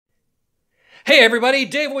Hey everybody,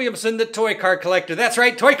 Dave Williamson, the Toy Car Collector. That's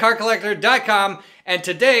right, ToyCarCollector.com. And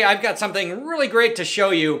today I've got something really great to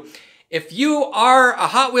show you. If you are a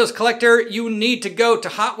Hot Wheels collector, you need to go to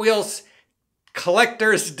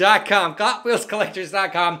HotWheelsCollectors.com,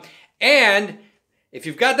 HotWheelsCollectors.com. And if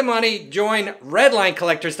you've got the money, join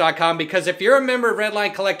RedlineCollectors.com, because if you're a member of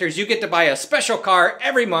Redline Collectors, you get to buy a special car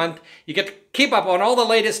every month. You get to keep up on all the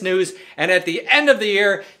latest news. And at the end of the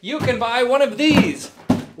year, you can buy one of these.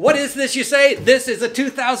 What is this, you say? This is a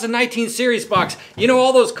 2019 series box. You know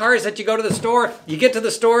all those cars that you go to the store, you get to the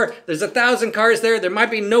store, there's 1,000 cars there, there might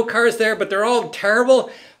be no cars there, but they're all terrible?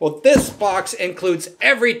 Well, this box includes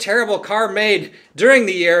every terrible car made during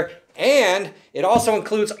the year, and it also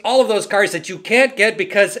includes all of those cars that you can't get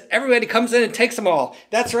because everybody comes in and takes them all.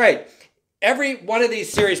 That's right. Every one of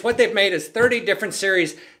these series, what they've made is 30 different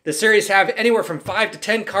series. The series have anywhere from 5 to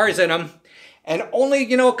 10 cars in them. And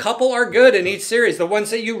only, a couple are good in each series, the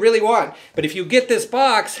ones that you really want. But if you get this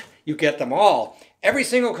box, you get them all. Every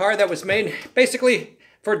single car that was made, basically,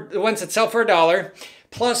 for the ones that sell for $1,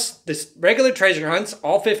 plus this regular treasure hunts,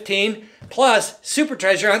 all 15, plus super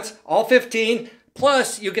treasure hunts, all 15,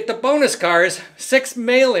 plus you get the bonus cars, 6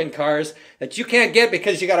 mail-in cars that you can't get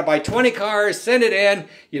because you got to buy 20 cars, send it in,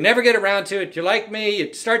 you never get around to it. You're like me,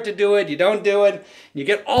 you start to do it, you don't do it. You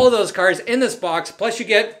get all of those cars in this box, plus you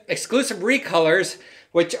get exclusive recolors,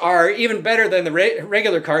 which are even better than the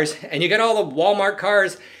regular cars, and you get all the Walmart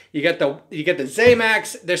cars. You get the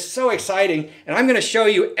Zamax. They're so exciting, and I'm going to show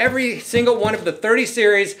you every single one of the 30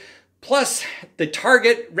 series, plus the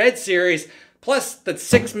Target Red series, plus the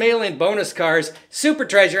 6 mail-in bonus cars, super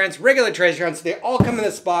treasure hunts, regular treasure hunts. They all come in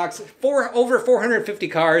this box. Over 450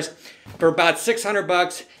 cars for about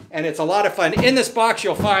 $600, and it's a lot of fun. In this box,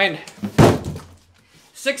 you'll find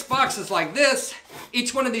 6 boxes like this.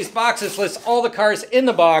 Each one of these boxes lists all the cars in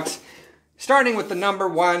the box, starting with the number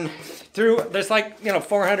 1 through, there's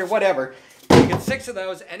 400, whatever. You get 6 of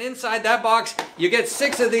those, and inside that box, you get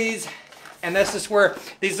 6 of these. And this is where,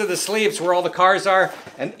 these are the sleeves where all the cars are.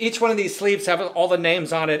 And each one of these sleeves have all the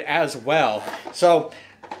names on it as well. So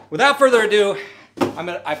without further ado,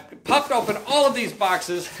 I've popped open all of these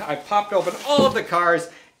boxes. I've popped open all of the cars.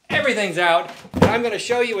 Everything's out. And I'm going to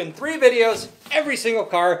show you in 3 videos every single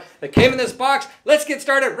car that came in this box. Let's get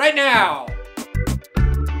started right now.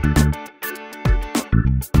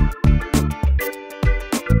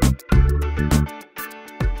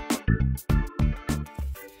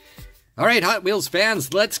 All right, Hot Wheels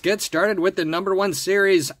fans, let's get started with the number 1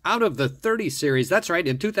 series out of the 30 series. That's right,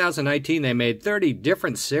 in 2019, they made 30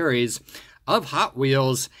 different series of Hot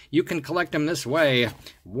Wheels. You can collect them this way,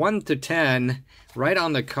 1 to 10, right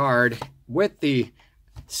on the card with the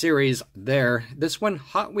series there. This one,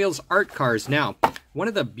 Hot Wheels Art Cars. Now, one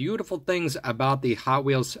of the beautiful things about the Hot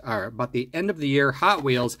Wheels, or about the end of the year Hot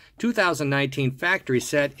Wheels 2019 factory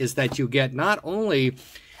set is that you get not only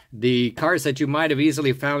the cars that you might have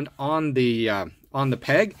easily found on the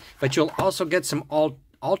peg, but you'll also get some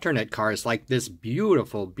alternate cars like this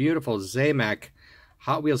beautiful, beautiful Zamac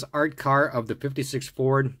Hot Wheels art car of the 56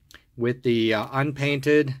 Ford with the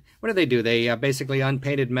unpainted. What do? They basically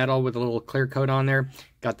unpainted metal with a little clear coat on there.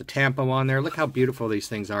 Got the tampo on there. Look how beautiful these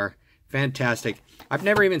things are. Fantastic. I've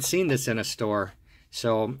never even seen this in a store,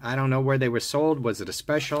 so I don't know where they were sold. Was it a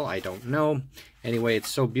special? I don't know. Anyway, it's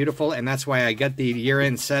so beautiful, and that's why I get the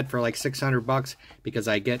year-end set for like $600, because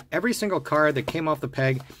I get every single car that came off the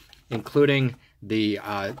peg, including the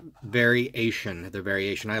variation.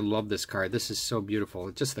 I love this car. This is so beautiful.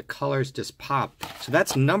 Just the colors just pop. So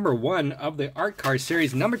that's number 1 of the art car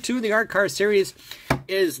series. Number 2 of the art car series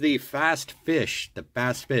is the Fast Fish. The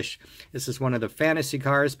Fast Fish. This is one of the fantasy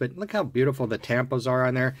cars, but look how beautiful the tampos are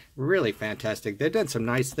on there. Really fantastic. They've done some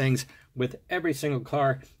nice things with every single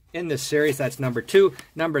car in this series. That's number 2.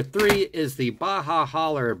 Number 3 is the Baja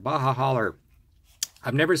Holler. Baja Holler.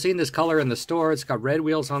 I've never seen this color in the store. It's got red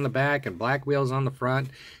wheels on the back and black wheels on the front.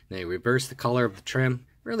 They reverse the color of the trim.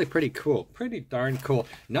 Really pretty cool. Pretty darn cool.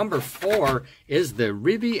 Number 4 is the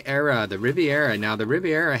Riviera. The Riviera. Now, the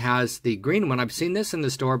Riviera has the green one. I've seen this in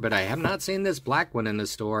the store, but I have not seen this black one in the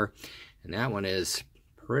store. And that one is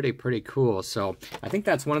pretty cool. So I think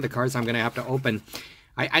that's one of the cars I'm going to have to open.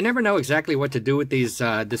 I never know exactly what to do with these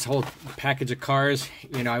this whole package of cars.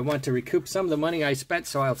 I want to recoup some of the money I spent,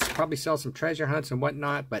 so I'll probably sell some treasure hunts and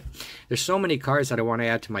whatnot. But there's so many cars that I want to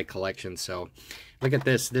add to my collection. So look at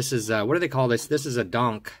this. This is, what do they call this? This is a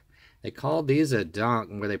donk. They call these a donk,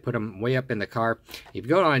 where they put them way up in the car. If you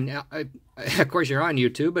go on, of course you're on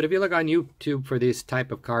YouTube, but if you look on YouTube for these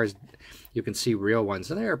type of cars, you can see real ones,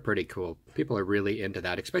 and they're pretty cool. People are really into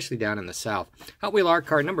that, especially down in the South. Hot Wheel Art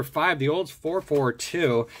Car, number 5, the Olds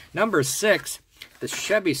 442. Number 6 The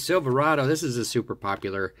Chevy Silverado. This is a super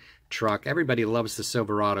popular truck. Everybody loves the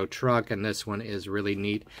Silverado truck, and this one is really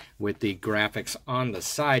neat with the graphics on the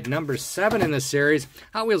side. Number 7 in the series,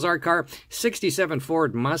 Hot Wheels Art Car, 67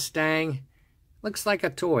 Ford Mustang. Looks like a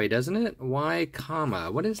toy, doesn't it? Y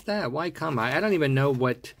comma. What is that? Y comma. I don't even know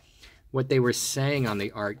what they were saying on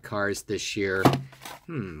the art cars this year.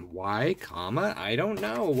 Y comma? I don't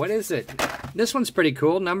know. What is it? This one's pretty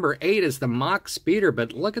cool. Number 8 is the Mach Speeder,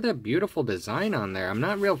 but look at that beautiful design on there. I'm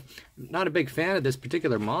not a big fan of this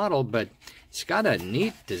particular model, but it's got a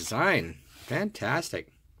neat design. Fantastic.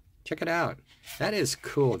 Check it out. That is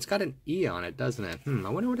cool. It's got an E on it, doesn't it? I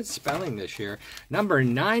wonder what it's spelling this year. Number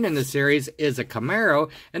 9 in the series is a Camaro,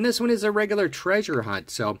 and this one is a regular treasure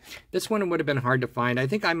hunt. So this one would have been hard to find. I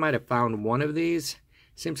think I might have found one of these.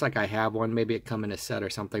 Seems like I have one. Maybe it come in a set or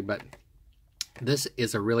something, but this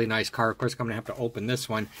is a really nice car. Of course, I'm going to have to open this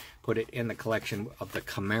one, put it in the collection of the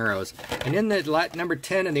Camaros. And in the number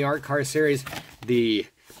 10 in the art car series, the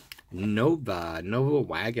Nova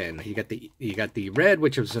wagon. You got the red,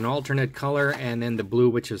 which was an alternate color, and then the blue,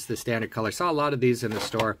 which is the standard color. Saw a lot of these in the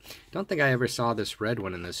store. Don't think I ever saw this red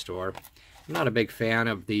one in the store. I'm not a big fan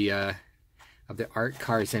of the art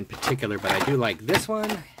cars in particular, but I do like this one.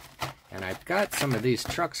 And I've got some of these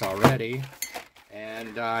trucks already.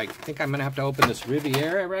 And I think I'm gonna have to open this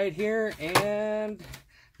Riviera right here and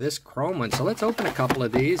this chrome one. So let's open a couple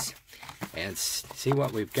of these and see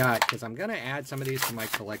what we've got, because I'm going to add some of these to my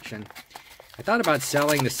collection. I thought about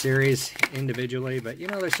selling the series individually, but you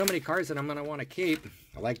know, there's so many cars that I'm going to want to keep.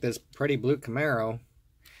 I like this pretty blue Camaro. I'm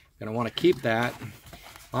going to want to keep that.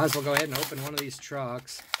 Might as well go ahead and open one of these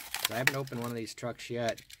trucks. I haven't opened one of these trucks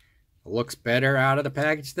yet. It looks better out of the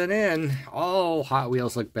package than in. All Hot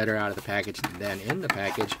Wheels look better out of the package than in the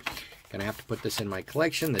package. Gonna have to put this in my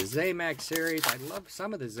collection. The Zamax series. I love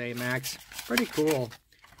some of the Zamax. Pretty cool.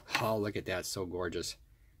 Oh, look at that. So gorgeous.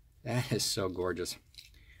 That is so gorgeous.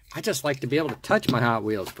 I just like to be able to touch my Hot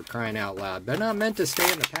Wheels, for crying out loud. They're not meant to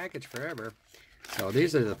stay in the package forever. So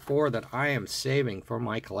these are the 4 that I am saving for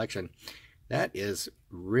my collection. That is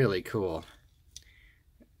really cool.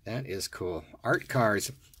 That is cool. Art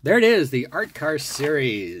cars. There it is, the Art Car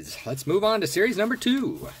series. Let's move on to series number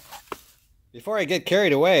 2. Before I get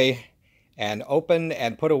carried away and open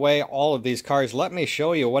and put away all of these cars, let me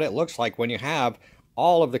show you what it looks like when you have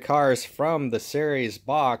all of the cars from the series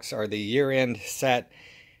box or the year-end set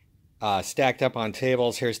stacked up on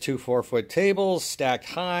tables. Here's 2 4-foot tables stacked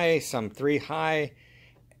high, some 3 high,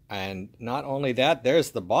 and not only that,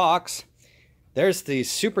 there's the box. There's the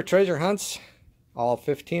Super Treasure Hunts, all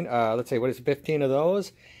 15, let's say, what is it, 15 of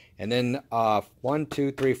those, and then 1,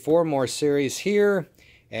 2, 3, 4 more series here,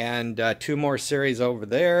 and 2 more series over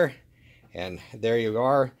there, and there you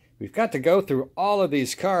are. We've got to go through all of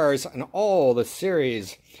these cars and all the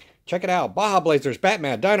series. Check it out. Baja Blazers,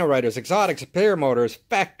 Batman, Dino Riders, Exotics, Superior Motors,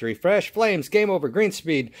 Factory, Fresh, Flames, Game Over, Green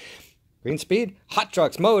Speed, Hot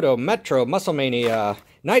Trucks, Moto, Metro, Muscle Mania,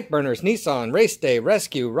 Nightburners, Nissan, Race Day,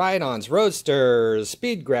 Rescue, Ride-Ons, Roadsters,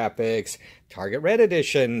 Speed Graphics, Target Red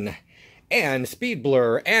Edition, and Speed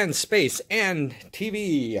Blur, and Space, and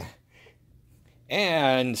TV,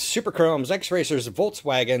 and Super Chromes, X-Racers,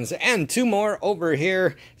 Volkswagens, and 2 more over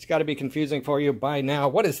here. It's got to be confusing for you by now.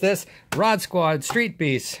 What is this? Rod Squad, Street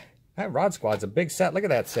Beasts. That Rod Squad's a big set. Look at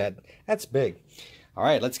that set. That's big. All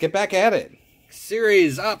right, let's get back at it.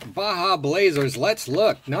 Series up, Baja Blazers. Let's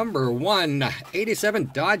look. Number 1,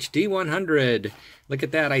 87 Dodge D100. Look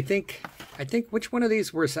at that. I think which one of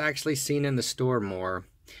these was actually seen in the store more?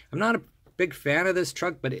 I'm not a big fan of this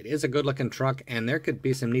truck, but it is a good looking truck, and there could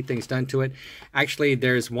be some neat things done to it. Actually,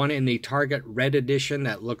 there's one in the Target Red Edition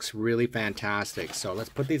that looks really fantastic. So let's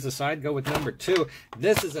put these aside, go with number 2.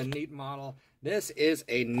 This is a neat model. This is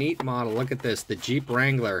a neat model. Look at this, the Jeep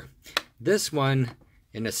Wrangler. This one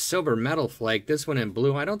in a silver metal flake, this one in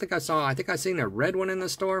blue. I think I seen a red one in the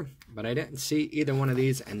store, but I didn't see either one of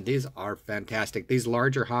these, and these are fantastic. These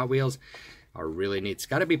larger Hot Wheels are really neat. It's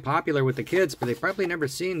got to be popular with the kids, but they've probably never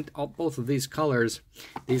seen both of these colors.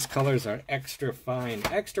 These colors are extra fine.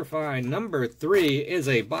 Extra fine. Number 3 is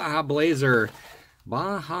a Baja Blazer.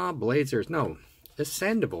 Baja Blazers. No, a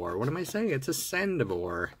Sandivore. What am I saying? It's a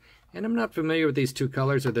Sandivore. And I'm not familiar with these 2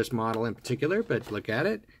 colors or this model in particular, but look at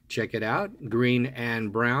it. Check it out. Green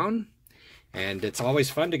and brown. And it's always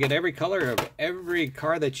fun to get every color of every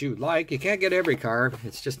car that you like. You can't get every car.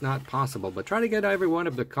 It's just not possible. But try to get every one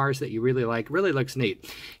of the cars that you really like. Really looks neat.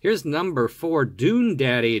 Here's number 4, Dune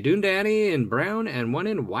Daddy. Dune Daddy in brown and one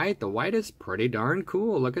in white. The white is pretty darn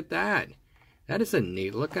cool. Look at that. That is a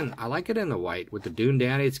neat looking. I like it in the white with the Dune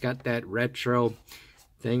Daddy. It's got that retro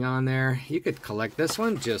thing on there. You could collect this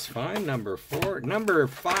one just fine. Number 4. Number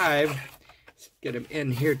 5, Let's get him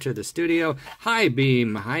in here to the studio. High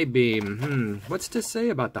beam, high beam. What's to say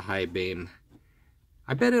about the high beam?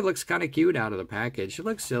 I bet it looks kind of cute out of the package. It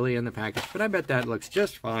looks silly in the package, but I bet that looks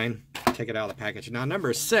just fine. Take it out of the package. Now,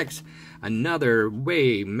 number 6, another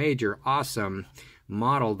way major, awesome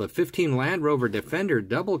model, the 15 Land Rover Defender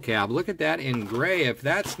double cab. Look at that in gray. If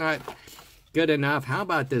that's not good enough, how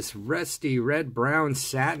about this rusty red brown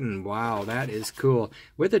satin? Wow, that is cool.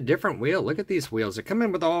 With a different wheel. Look at these wheels. They come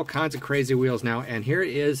in with all kinds of crazy wheels now. And here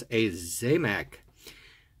is a Zamac.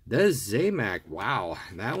 The Zamac. Wow,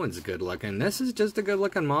 that one's good looking. This is just a good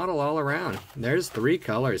looking model all around. There's 3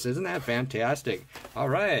 colors. Isn't that fantastic? All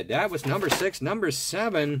right, that was number 6. Number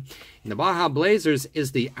 7 in the Baja Blazers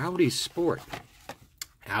is the Audi Sport.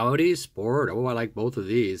 Audi Sport. Oh, I like both of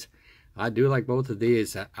these. I do like both of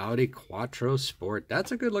these. Audi Quattro Sport.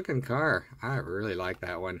 That's a good looking car. I really like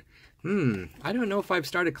that one. I don't know if I've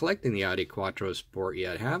started collecting the Audi Quattro Sport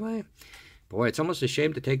yet, have I? Boy, it's almost a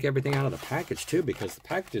shame to take everything out of the package too, because the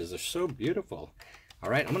packages are so beautiful. All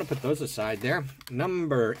right, I'm going to put those aside there.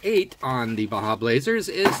 Number 8 on the Baja Blazers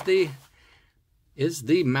is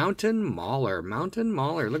the Mountain Mauler. Mountain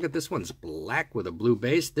Mauler. Look at this one's black with a blue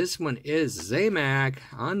base. This one is Zamac,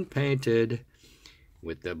 unpainted,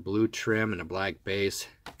 with the blue trim and a black base.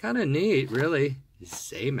 Kind of neat, really.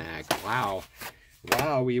 Zamac. Wow.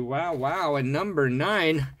 Wowie, wow, wow. And number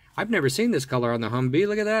 9, I've never seen this color on the Humvee.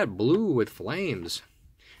 Look at that. Blue with flames.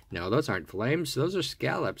 No, those aren't flames. Those are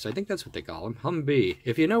scallops. I think that's what they call them. Humvee.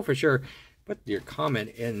 If you know for sure, put your comment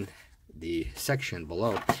in the section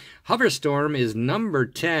below. Hoverstorm is number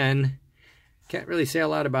 10. Can't really say a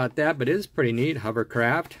lot about that, but it is pretty neat.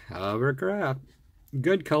 Hovercraft. Hovercraft.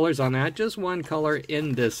 Good colors on that. Just one color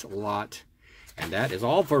in this lot. And that is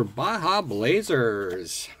all for Baja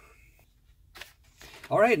Blazers.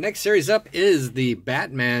 All right, next series up is the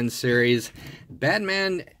Batman series.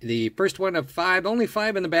 Batman, the first one of 5. Only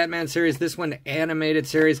 5 in the Batman series. This one, animated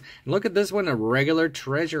series. And look at this one, a regular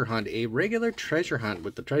treasure hunt. A regular treasure hunt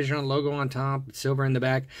with the treasure hunt logo on top, silver in the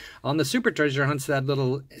back. On the super treasure hunts, that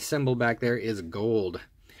little symbol back there is gold.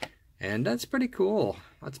 And that's pretty cool.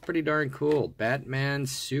 That's pretty darn cool. Batman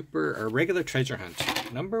super, or regular treasure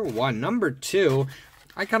hunt. Number 1. Number 2.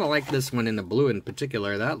 I kind of like this one in the blue in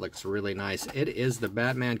particular. That looks really nice. It is the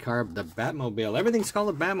Batman car, the Batmobile. Everything's called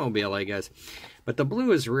a Batmobile, I guess. But the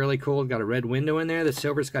blue is really cool. Got a red window in there. The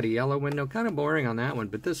silver's got a yellow window. Kind of boring on that one,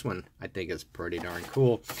 but this one I think is pretty darn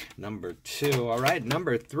cool. Number 2. All right,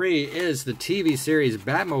 number 3 is the TV series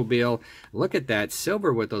Batmobile. Look at that.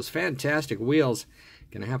 Silver with those fantastic wheels.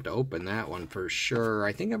 Gonna have to open that one for sure.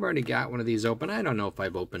 I think I've already got one of these open. I don't know if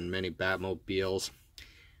I've opened many Batmobiles.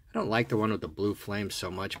 I don't like the one with the blue flames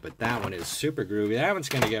so much, but that one is super groovy. That one's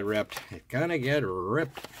going to get ripped. It's going to get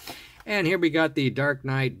ripped. And here we got the Dark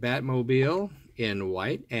Knight Batmobile in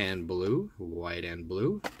white and blue. White and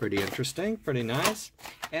blue. Pretty interesting. Pretty nice.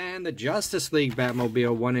 And the Justice League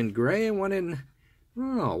Batmobile, one in gray and one in...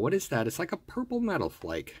 Oh, what is that? It's like a purple metal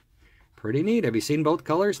flake. Pretty neat. Have you seen both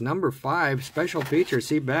colors? Number 5, special feature.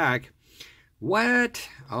 See back. What?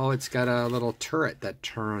 Oh, it's got a little turret that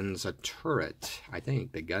turns a turret. I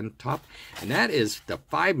think the gun top. And that is the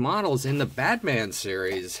 5 models in the Batman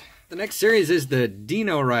series. The next series is the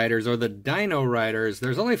Dino Riders, or the Dino Riders.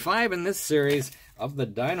 There's only 5 in this series of the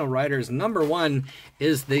Dino Riders. Number 1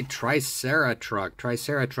 is the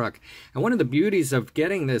Triceratruck. And one of the beauties of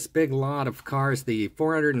getting this big lot of cars, the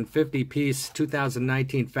 450-piece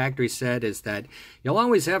 2019 factory set, is that you'll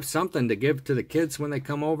always have something to give to the kids when they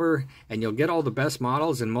come over, and you'll get all the best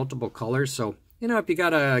models in multiple colors. So, you know, if you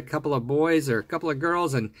got a couple of boys or a couple of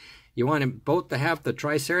girls and you want them both to have the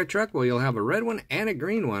Triceratruck, well, you'll have a red one and a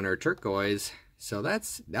green one, or turquoise. So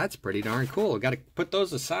that's pretty darn cool. Got to put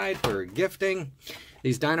those aside for gifting.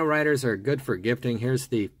 These Dino Riders are good for gifting. Here's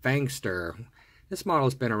the Fangster. This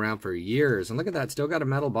model's been around for years. And look at that. Still got a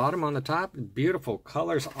metal bottom on the top. Beautiful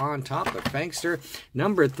colors on top. The Fangster.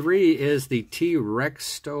 Number 3 is the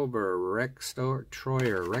T-Rex Troyer.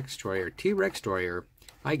 T-Rex Troyer.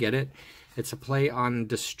 I get it. It's a play on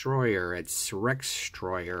Destroyer. It's Rex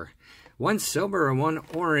Troyer. 1 silver and 1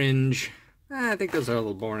 orange. I think those are a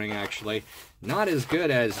little boring, actually. Not as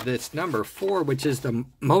good as this number 4, which is the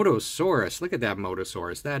Motosaurus. Look at that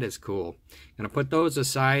Motosaurus. That is cool. Gonna put those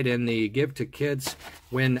aside in the give to kids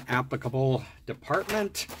when applicable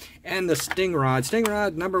department. And the Stingrod.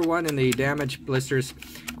 Stingrod, number 1 in the damaged blisters.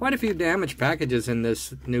 Quite a few damaged packages in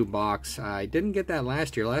this new box. I didn't get that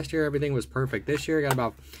last year. Last year, everything was perfect. This year, I got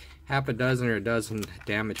about half a dozen or a dozen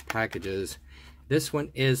damaged packages. This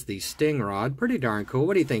one is the Stingrod. Pretty darn cool.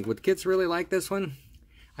 What do you think? Would kids really like this one?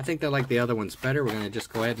 I think they like the other ones better. We're going to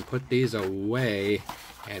just go ahead and put these away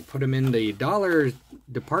and put them in the dollar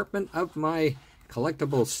department of my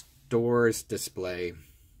collectible stores display.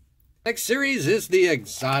 Next series is the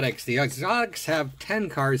Exotics. The Exotics have 10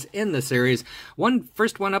 cars in the series.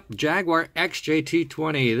 First one up, Jaguar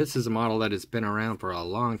XJ220. This is a model that has been around for a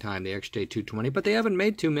long time, the XJ220, but they haven't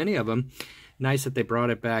made too many of them. Nice that they brought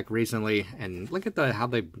it back recently, and look at how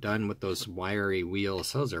they've done with those wiry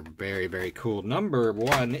wheels. Those are very, very cool. Number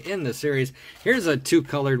 1 in the series. Here's a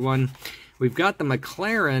two-colored one. We've got the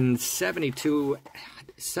McLaren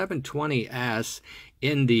 720S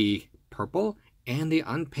in the purple and the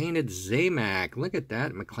unpainted Zamac. Look at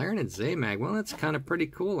that, McLaren and Zamac. Well, that's kind of pretty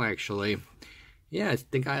cool, actually. Yeah, I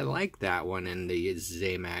think I like that one in the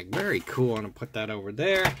Zamac. Very cool. I'm going to put that over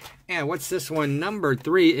there. And what's this one? Number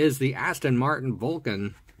 3 is the Aston Martin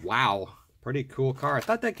Vulcan. Wow, pretty cool car. I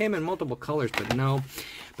thought that came in multiple colors, but no.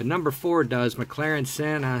 But number 4 does, McLaren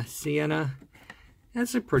Sienna.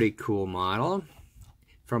 That's a pretty cool model.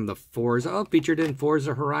 From the Forza, featured in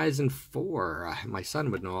Forza Horizon 4. My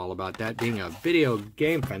son would know all about that, being a video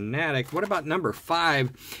game fanatic. What about number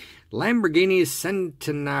 5? Lamborghini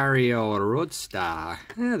Centenario Roadster.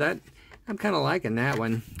 Yeah, I'm kind of liking that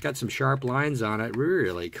one. Got some sharp lines on it.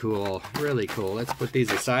 Really cool. Really cool. Let's put these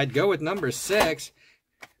aside. Go with number 6.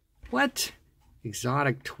 What?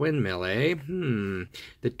 Exotic twin mill, eh?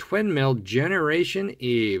 The twin mill Generation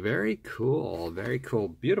E. Very cool. Very cool.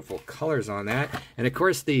 Beautiful colors on that. And of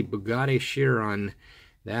course the Bugatti Chiron.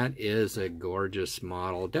 That is a gorgeous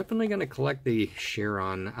model. Definitely going to collect the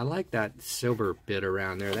Chiron. I like that silver bit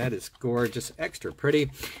around there. That is gorgeous. Extra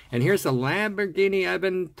pretty. And here's the Lamborghini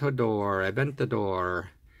Aventador.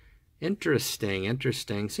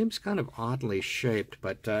 Interesting. Seems kind of oddly shaped,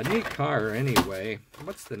 but neat car anyway.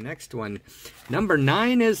 What's the next one? Number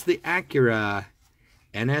 9 is the Acura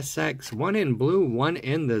NSX. One in blue, one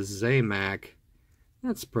in the Zamac.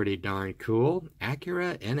 That's pretty darn cool.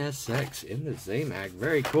 Acura NSX in the Zamac.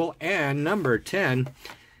 Very cool. And number 10,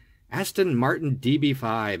 Aston Martin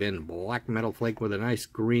DB5 in black metal flake with a nice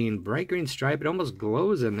bright green stripe. It almost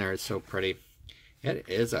glows in there. It's so pretty. It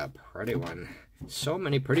is a pretty one. So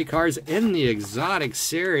many pretty cars in the Exotic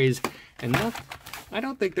series. And I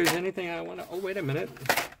don't think there's anything I want to... Oh, wait a minute.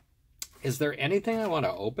 Is there anything I want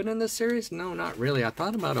to open in this series? No, not really. I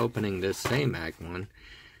thought about opening this Zamac one.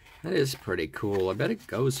 That is pretty cool. I bet it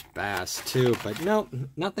goes fast, too. But no,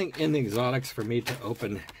 nothing in the Exotics for me to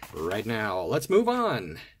open right now. Let's move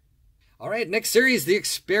on. All right, next series, the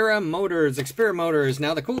Xpera Motors. Xpera Motors.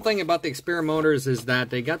 Now, the cool thing about the Xpera Motors is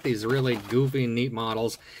that they got these really goofy, neat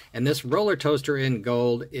models. And this roller toaster in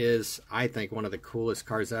gold is, I think, one of the coolest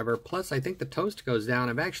cars ever. Plus, I think the toast goes down.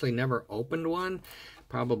 I've actually never opened one.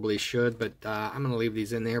 Probably should, but I'm going to leave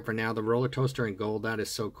these in there for now. The roller toaster in gold, that is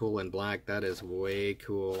so cool in black. That is way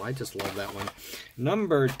cool. I just love that one.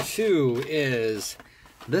 Number 2 is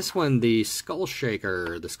this one, the Skull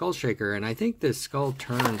Shaker. The Skull Shaker, and I think the skull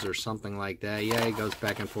turns or something like that. Yeah, it goes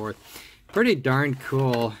back and forth. Pretty darn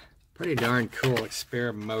cool. Pretty darn cool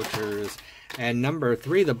Xpera Motors. And number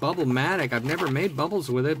 3, the Bubble-matic. I've never made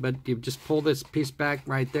bubbles with it, but you just pull this piece back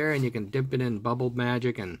right there and you can dip it in Bubble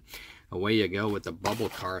Magic and away you go with the bubble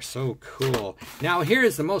car. So cool. Now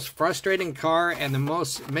here's the most frustrating car and the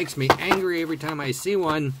most makes me angry every time I see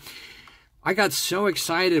one. I got so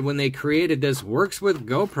excited when they created this works with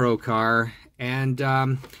GoPro car, and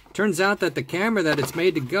turns out that the camera that it's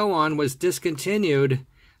made to go on was discontinued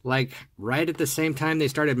like right at the same time they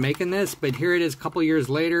started making this. But here it is a couple years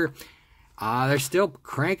later. They're still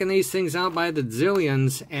cranking these things out by the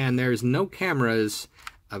zillions, and there's no cameras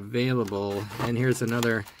available. And here's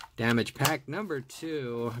another damage pack. Number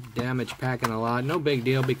 2, damage packing a lot. No big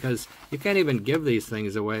deal because you can't even give these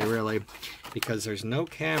things away really because there's no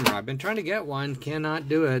camera. I've been trying to get one, cannot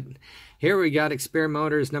do it. Here we got Xpera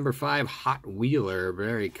Motors number 5, Hot Wheeler.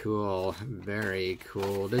 Very cool. Very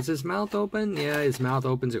cool. Does his mouth open? Yeah, his mouth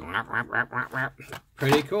opens.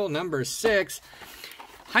 Pretty cool. Number 6,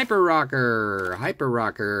 Hyper Rocker. Hyper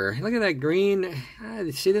Rocker. Look at that green.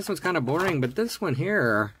 See, this one's kind of boring, but this one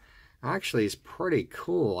here actually is pretty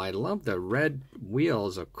cool. I love the red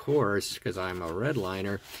wheels, of course, because I'm a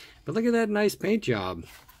redliner. But look at that nice paint job.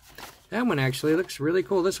 That one actually looks really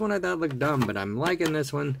cool. This one I thought looked dumb, but I'm liking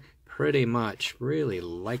this one pretty much. Really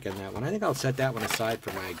liking that one. I think I'll set that one aside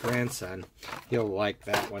for my grandson. He'll like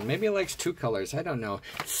that one. Maybe he likes 2 colors. I don't know.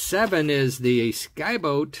 7 is the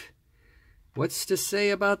Skyboat. What's to say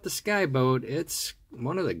about the Skyboat? It's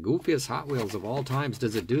one of the goofiest Hot Wheels of all times.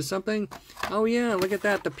 Does it do something? Oh yeah, look at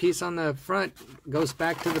that. The piece on the front goes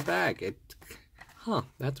back to the back.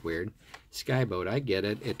 That's weird. Skyboat, I get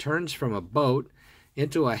it. It turns from a boat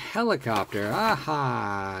into a helicopter.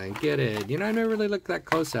 Aha! Get it. You know, I never really looked that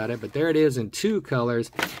close at it, but there it is in 2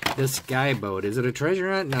 colors. The sky boat. Is it a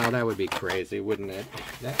treasure hunt? No, that would be crazy, wouldn't it?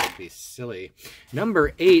 That would be silly.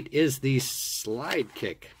 Number 8 is the slide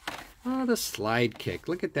kick. Oh, the slide kick.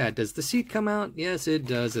 Look at that. Does the seat come out? Yes, it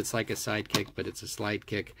does. It's like a sidekick, but it's a slide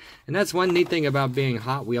kick. And that's one neat thing about being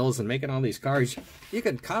Hot Wheels and making all these cars. You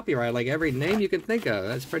can copyright like every name you can think of.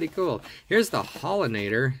 That's pretty cool. Here's the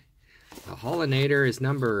Hollinator. The Hollinator is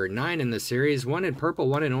number 9 in the series. 1 in purple,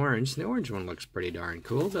 1 in orange. The orange one looks pretty darn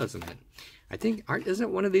cool, doesn't it? I think,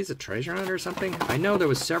 isn't one of these a treasure hunt or something? I know there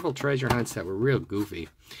was several treasure hunts that were real goofy.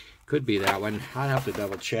 Could be that one. I'll have to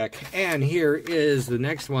double check. And here is the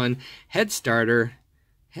next one. Head starter.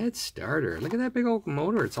 Head starter. Look at that big old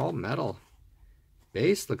motor. It's all metal.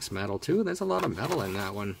 Base looks metal too. There's a lot of metal in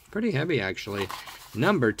that one. Pretty heavy actually.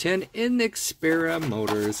 Number 10, Inexpera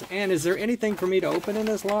Motors. And is there anything for me to open in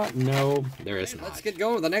this lot? No, there is not. Let's get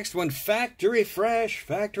going with the next one. Factory Fresh.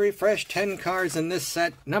 Factory Fresh. 10 cars in this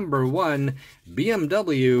set. Number 1,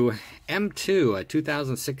 BMW M2. A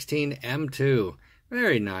 2016 M2.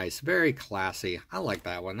 Very nice, very classy. I like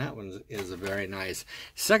that one. That one is very nice.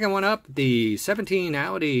 Second one up, the 17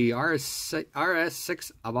 Audi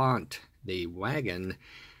RS6 Avant, the wagon.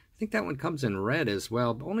 I think that one comes in red as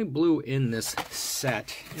well, but only blue in this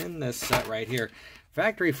set. Right here.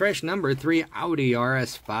 Factory Fresh number 3 Audi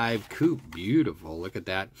RS5 Coupe. Beautiful. Look at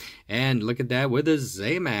that. And look at that with a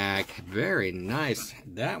Zamac. Very nice.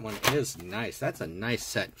 That one is nice. That's a nice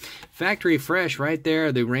set. Factory Fresh right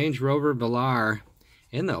there, the Range Rover Velar.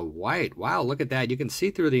 In the white. Wow, look at that. You can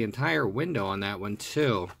see through the entire window on that one,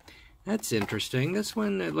 too. That's interesting. This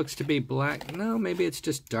one, it looks to be black. No, maybe it's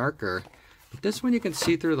just darker. But this one, you can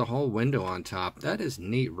see through the whole window on top. That is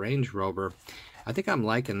neat. Range Rover. I think I'm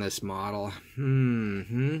liking this model.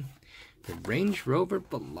 The Range Rover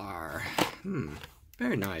Velar.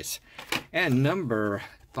 Very nice. And number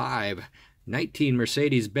 5, 19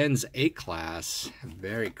 Mercedes-Benz A-Class.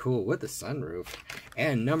 Very cool with the sunroof.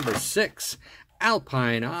 And number 6,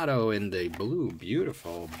 Alpine Auto in the blue.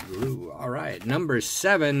 Beautiful blue. All right. Number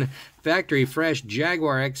 7, Factory Fresh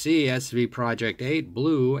Jaguar XE SV Project 8,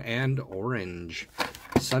 blue and orange.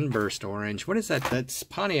 Sunburst orange. What is that? That's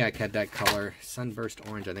Pontiac had that color. Sunburst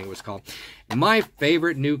orange, I think it was called. My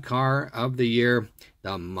favorite new car of the year,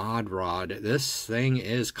 the Mod Rod. This thing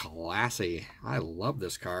is classy. I love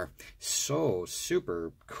this car. So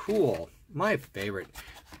super cool. My favorite.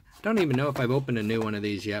 Don't even know if I've opened a new one of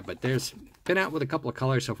these yet, but there's been out with a couple of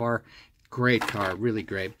colors so far. Great car, really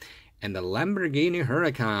great. And the Lamborghini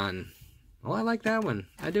Huracan. Oh, I like that one.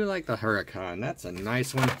 I do like the Huracan. That's a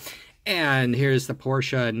nice one. And here's the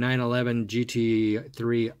Porsche 911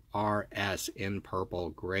 GT3 RS in purple.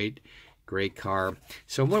 Great, great car.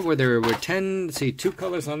 So what were there? Were 10, let's see, 2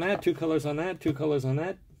 colors on that, 2 colors on that, 2 colors on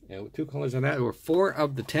that. 2 colors on that. There were 4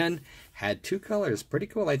 of the 10 had 2 colors. Pretty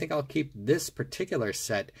cool. I think I'll keep this particular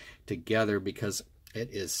set together because it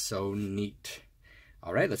is so neat.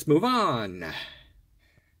 All right, let's move on.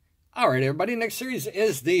 All right, everybody. Next series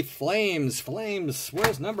is the Flames. Flames.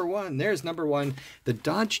 Where's number 1? There's number 1. The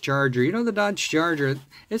Dodge Charger. You know the Dodge Charger?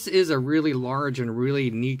 This is a really large and really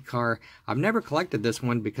neat car. I've never collected this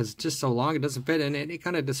one because it's just so long it doesn't fit in any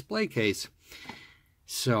kind of display case.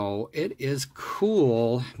 So it is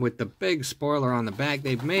cool with the big spoiler on the back.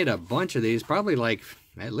 They've made a bunch of these, probably like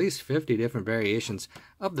at least 50 different variations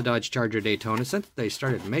of the Dodge Charger Daytona since they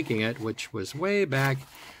started making it, which was way back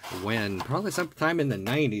when, probably sometime in the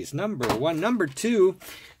 90s. Number 1. Number 2,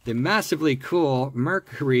 the massively cool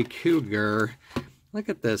Mercury Cougar. Look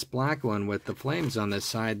at this black one with the flames on this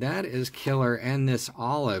side. That is killer, and this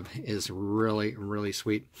olive is really, really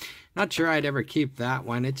sweet. Not sure I'd ever keep that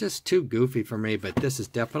one. It's just too goofy for me, but this is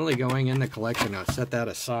definitely going in the collection. I'll set that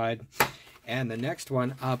aside. And the next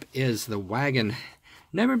one up is the wagon.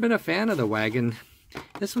 Never been a fan of the wagon.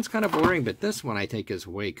 This one's kind of boring, but this one I think is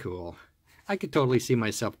way cool. I could totally see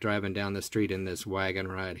myself driving down the street in this wagon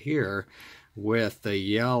right here with the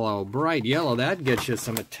yellow, bright yellow. That gets you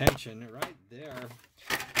some attention right there.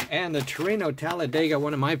 And the Torino Talladega,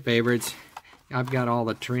 one of my favorites. I've got all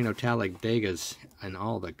the Torino Talladegas in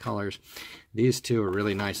all the colors. These two are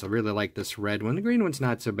really nice. I really like this red one. The green one's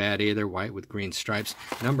not so bad either. White with green stripes.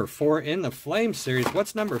 Number 4 in the Flame series.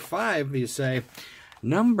 What's number 5, you say?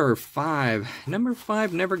 Number 5. Number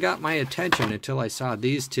 5 never got my attention until I saw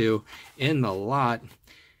these two in the lot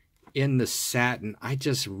in the satin. I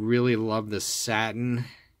just really love the satin.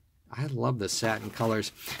 I love the satin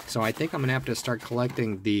colors. So I think I'm going to have to start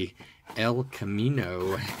collecting the El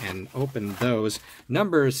Camino and open those.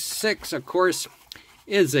 Number 6, of course,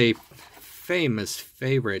 is a famous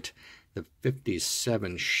favorite. The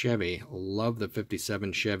 57 Chevy. Love the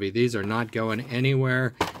 57 Chevy. These are not going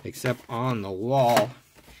anywhere except on the wall.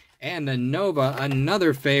 And the Nova,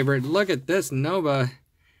 another favorite. Look at this Nova.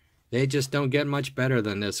 They just don't get much better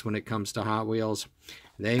than this when it comes to Hot Wheels.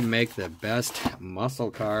 They make the best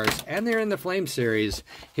muscle cars, and they're in the Flame series.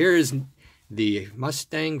 Here's the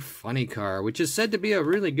Mustang Funny Car, which is said to be a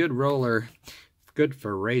really good roller, good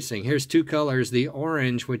for racing. Here's two colors, the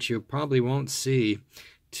orange, which you probably won't see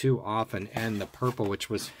too often, and the purple, which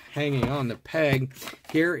was hanging on the peg.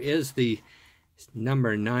 Here is the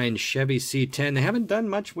number 9 Chevy C10. They haven't done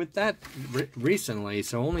much with that recently,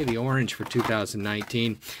 so only the orange for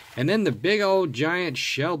 2019. And then the big old giant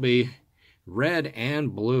Shelby, red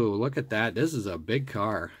and blue. Look at that. This is a big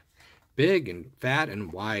car. Big and fat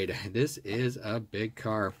and wide. This is a big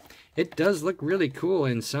car. It does look really cool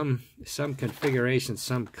in some configurations,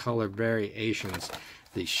 some color variations.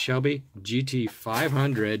 The Shelby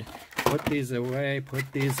GT500. Put these away, and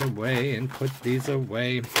put these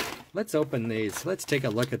away. Let's open these. Let's take a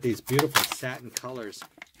look at these beautiful satin colors.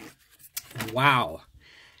 Wow.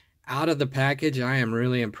 Out of the package, I am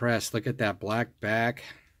really impressed. Look at that black back,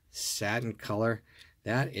 satin color.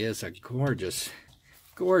 That is a gorgeous,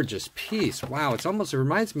 gorgeous piece. Wow, it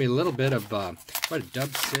reminds me a little bit of what a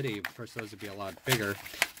Dub City. Of course, those would be a lot bigger.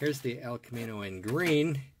 Here's the El Camino in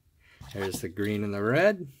green. There's the green and the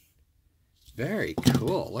red. Very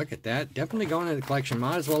cool. Look at that. Definitely going in the collection.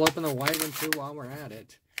 Might as well open the white one too while we're at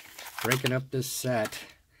it. Breaking up this set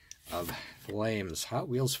of Flames. Hot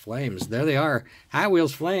Wheels Flames. There they are. Hot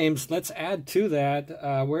Wheels Flames. Let's add to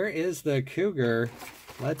that. Where is the Cougar?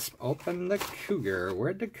 Let's open the Cougar.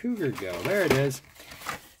 Where'd the Cougar go? There it is.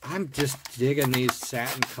 I'm just digging these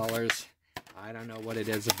satin colors. I don't know what it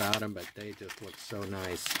is about them, but they just look so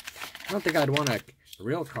nice. I don't think I'd want a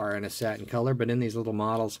real car in a satin color, but in these little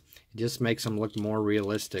models, it just makes them look more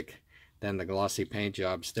realistic than the glossy paint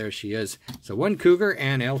jobs. There she is. So one Cougar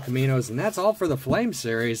and El Caminos, and that's all for the Flame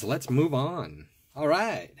series. Let's move on. All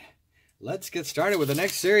right. Let's get started with the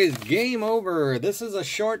next series, Game Over. This is a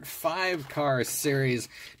short 5-car series.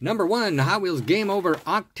 Number 1, Hot Wheels Game Over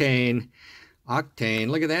Octane. Octane,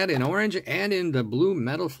 look at that, in orange and in the blue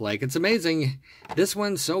metal flake. It's amazing. This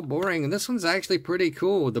one's so boring, and this one's actually pretty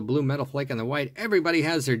cool with the blue metal flake and the white. Everybody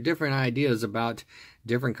has their different ideas about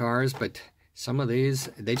different cars, but some of these,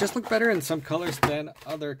 they just look better in some colors than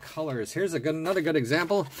other colors. Here's another good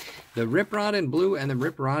example. The Rip Rod in blue and the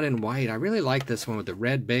Rip Rod in white. I really like this one with the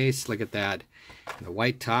red base. Look at that. And the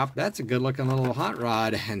white top. That's a good looking little hot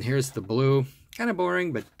rod. And here's the blue. Kind of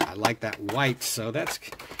boring, but I like that white. So that's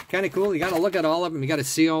kind of cool. You got to look at all of them. You got to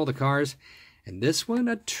see all the cars. And this one,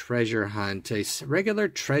 a treasure hunt. A regular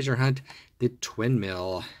treasure hunt. The Twin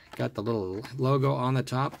Mill. Got the little logo on the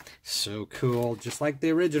top. So cool, just like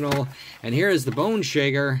the original. And here is the Bone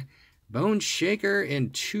Shaker. Bone Shaker in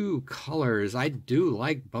 2 colors. I do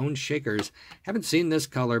like Bone Shakers. Haven't seen this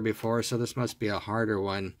color before, so this must be a harder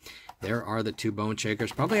one. There are the 2 Bone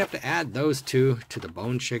Shakers. Probably have to add those 2 to the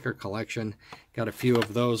Bone Shaker collection. Got a few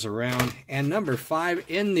of those around. And number 5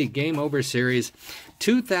 in the Game Over series,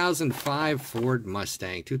 2005 Ford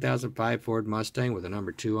Mustang. 2005 Ford Mustang with a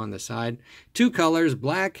number 2 on the side. 2 colors,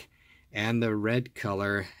 black and the red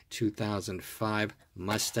color, 2005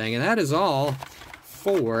 Mustang. And that is all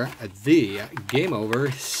for the Game Over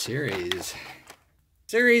series.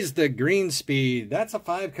 The Green Speed. That's a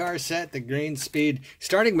 5-car set, the Green Speed.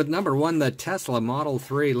 Starting with number 1, the Tesla Model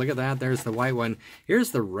 3. Look at that. There's the white one.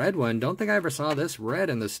 Here's the red one. Don't think I ever saw this red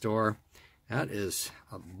in the store. That is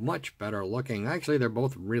a much better looking. Actually, they're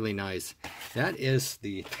both really nice. That is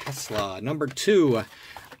the Tesla. Number 2,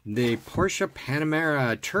 the Porsche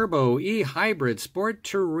Panamera Turbo E-Hybrid Sport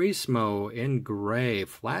Turismo in gray.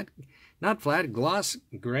 Flat, not flat, gloss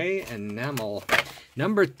gray enamel.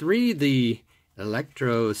 Number 3, the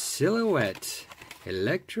Electro Silhouette.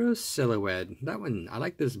 Electro Silhouette. That one, I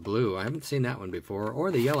like this blue. I haven't seen that one before. Or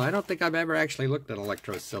the yellow. I don't think I've ever actually looked at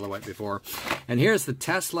Electro Silhouette before. And here's the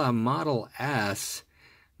Tesla Model S.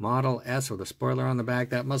 Model S with a spoiler on the back.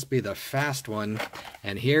 That must be the fast one.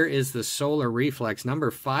 And here is the Solar Reflex. Number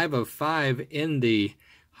 5 of 5 in the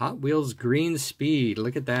Hot Wheels Green Speed.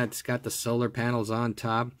 Look at that. It's got the solar panels on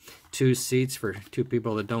top. 2 seats for 2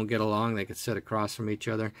 people that don't get along. They can sit across from each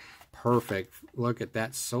other. Perfect. Look at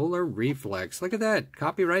that Solar Reflex. Look at that.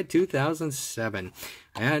 Copyright 2007.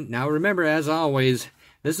 And now remember, as always,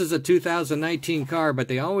 this is a 2019 car, but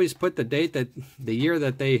they always put the date, that the year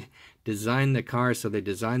that they designed the car. So they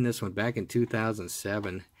designed this one back in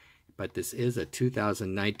 2007. But this is a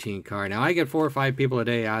 2019 car. Now, I get 4 or 5 people a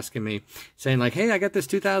day asking me, saying like, hey, I got this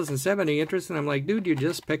 2007. Are you interested? I'm like, dude, you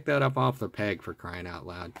just picked that up off the peg, for crying out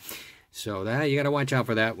loud. So you got to watch out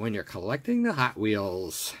for that when you're collecting the Hot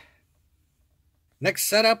Wheels. Next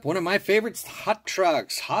setup, one of my favorites, hot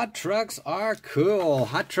trucks. Hot trucks are cool.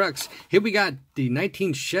 Hot trucks. Here we got the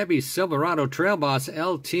 19 Chevy Silverado Trail Boss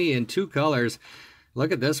LT in 2 colors.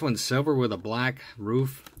 Look at this one, silver with a black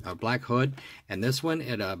roof, a black hood. And this one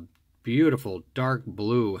in a beautiful dark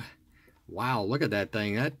blue. Wow, look at that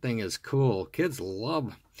thing. That thing is cool. Kids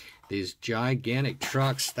love these gigantic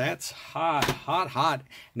trucks. That's hot, hot, hot.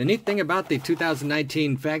 And the neat thing about the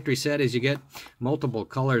 2019 factory set is you get multiple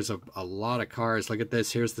colors of a lot of cars. Look at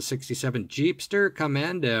this. Here's the 67 Jeepster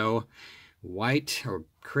Commando, white or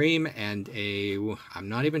cream, and I'm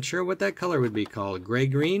not even sure what that color would be called.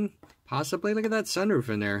 Gray-green, possibly. Look at that sunroof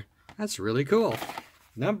in there. That's really cool.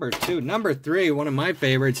 Number 2. Number 3, one of my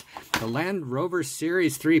favorites, the Land Rover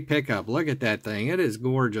Series 3 pickup. Look at that thing. It is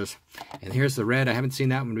gorgeous. And here's the red. I haven't seen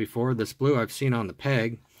that one before. This blue I've seen on the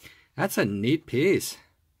peg. That's a neat piece.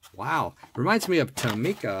 Wow. Reminds me of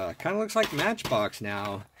Tomica. Kind of looks like Matchbox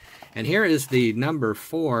now. And here is the number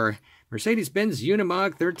 4, Mercedes-Benz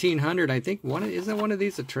Unimog 1300. I think isn't one of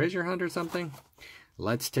these a treasure hunt or something?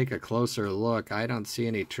 Let's take a closer look. I don't see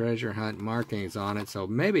any treasure hunt markings on it, so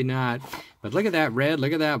maybe not. But look at that red,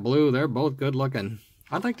 look at that blue. They're both good looking.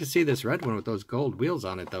 I'd like to see this red one with those gold wheels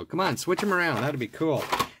on it, though. Come on, switch them around. That'd be cool.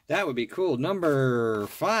 That would be cool. Number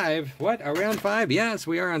 5. What? Are we on 5? Yes,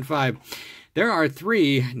 we are on 5. There are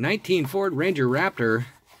 3 19 Ford Ranger Raptor.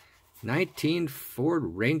 19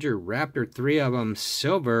 Ford Ranger Raptor. 3 of them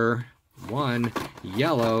silver, 1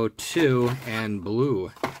 yellow, 2 and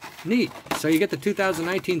blue. Neat. So you get the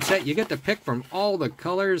 2019 set. You get to pick from all the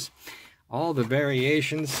colors, all the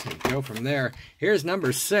variations, and go from there. Here's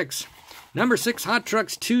number 6. Number 6, Hot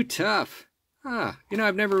Trucks Too Tough. You know,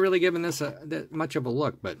 I've never really given this that much of a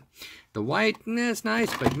look, but the white, it's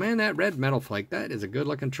nice, but man, that red metal flake, that is a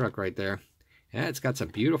good-looking truck right there. Yeah, it's got some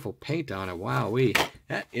beautiful paint on it. Wowee.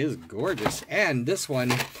 That is gorgeous. And this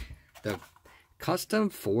one, the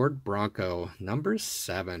Custom Ford Bronco, number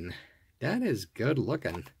 7. That is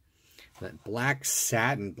good-looking. That black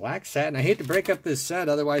satin. Black satin. I hate to break up this set,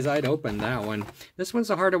 otherwise I'd open that one. This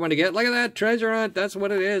one's a harder one to get. Look at that treasure hunt. That's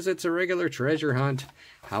what it is. It's a regular treasure hunt.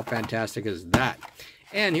 How fantastic is that?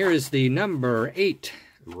 And here is the number 8,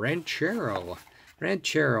 Ranchero.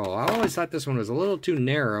 Ranchero. I always thought this one was a little too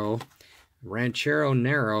narrow. Ranchero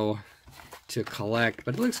narrow to collect,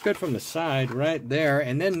 but it looks good from the side right there.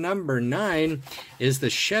 And then number 9 is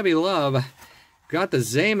the Chevy Love. Got the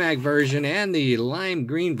Zamag version and the lime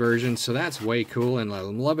green version, so that's way cool, and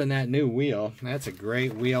I'm loving that new wheel. That's a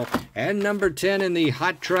great wheel. And number 10 in the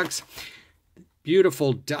Hot Trucks,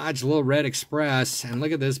 beautiful Dodge Little Red Express. And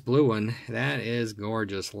look at this blue one. That is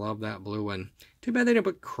gorgeous. Love that blue one. Too bad they didn't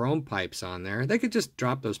put chrome pipes on there. They could just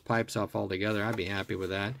drop those pipes off altogether. I'd be happy with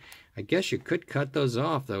that. I guess you could cut those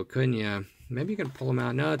off, though, couldn't you? Maybe you can pull them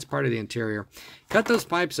out. No, it's part of the interior. Cut those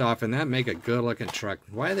pipes off, and that make a good-looking truck.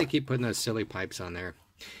 Why do they keep putting those silly pipes on there?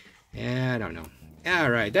 I don't know.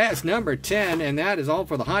 All right, that's number 10, and that is all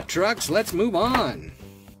for the Hot Trucks. Let's move on.